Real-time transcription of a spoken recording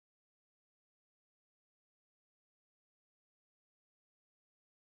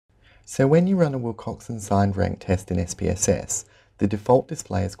So when you run a Wilcoxon signed rank test in SPSS, the default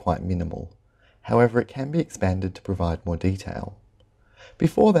display is quite minimal. However, it can be expanded to provide more detail.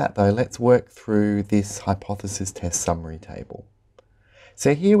 Before that though, let's work through this hypothesis test summary table.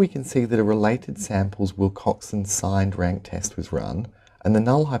 So here we can see that a related samples Wilcoxon signed rank test was run, and the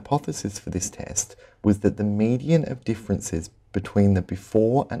null hypothesis for this test was that the median of differences between the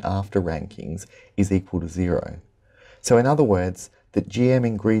before and after rankings is equal to 0. So in other words, that GM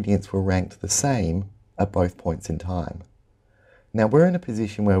ingredients were ranked the same at both points in time. Now we're in a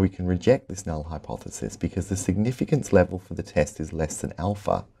position where we can reject this null hypothesis because the significance level for the test is less than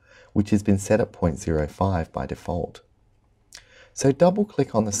alpha, which has been set at 0.05 by default. So double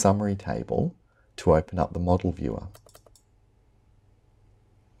click on the summary table to open up the model viewer.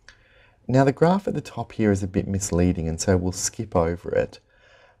 Now the graph at the top here is a bit misleading, and so we'll skip over it.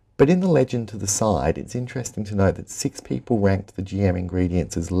 But in the legend to the side, it's interesting to note that 6 people ranked the GM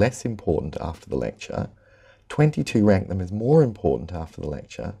ingredients as less important after the lecture, 22 ranked them as more important after the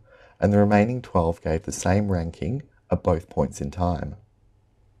lecture, and the remaining 12 gave the same ranking at both points in time.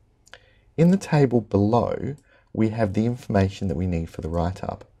 In the table below, we have the information that we need for the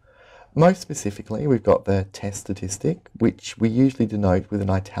write-up. Most specifically, we've got the test statistic, which we usually denote with an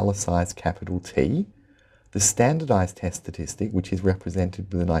italicized capital T, the standardized test statistic, which is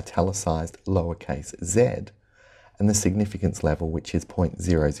represented with an italicized lowercase z, and the significance level, which is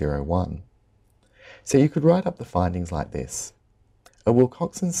 0.001. So you could write up the findings like this. A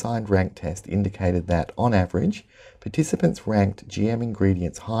Wilcoxon signed rank test indicated that, on average, participants ranked GM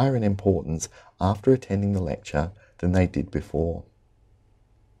ingredients higher in importance after attending the lecture than they did before.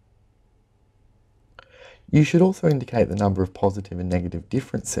 You should also indicate the number of positive and negative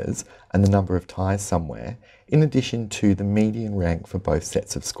differences and the number of ties somewhere, in addition to the median rank for both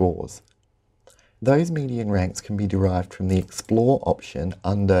sets of scores. Those median ranks can be derived from the Explore option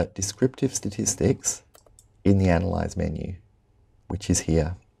under Descriptive Statistics in the Analyze menu, which is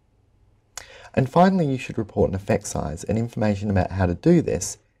here. And finally, you should report an effect size, and information about how to do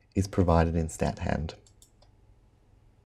this is provided in StatHand.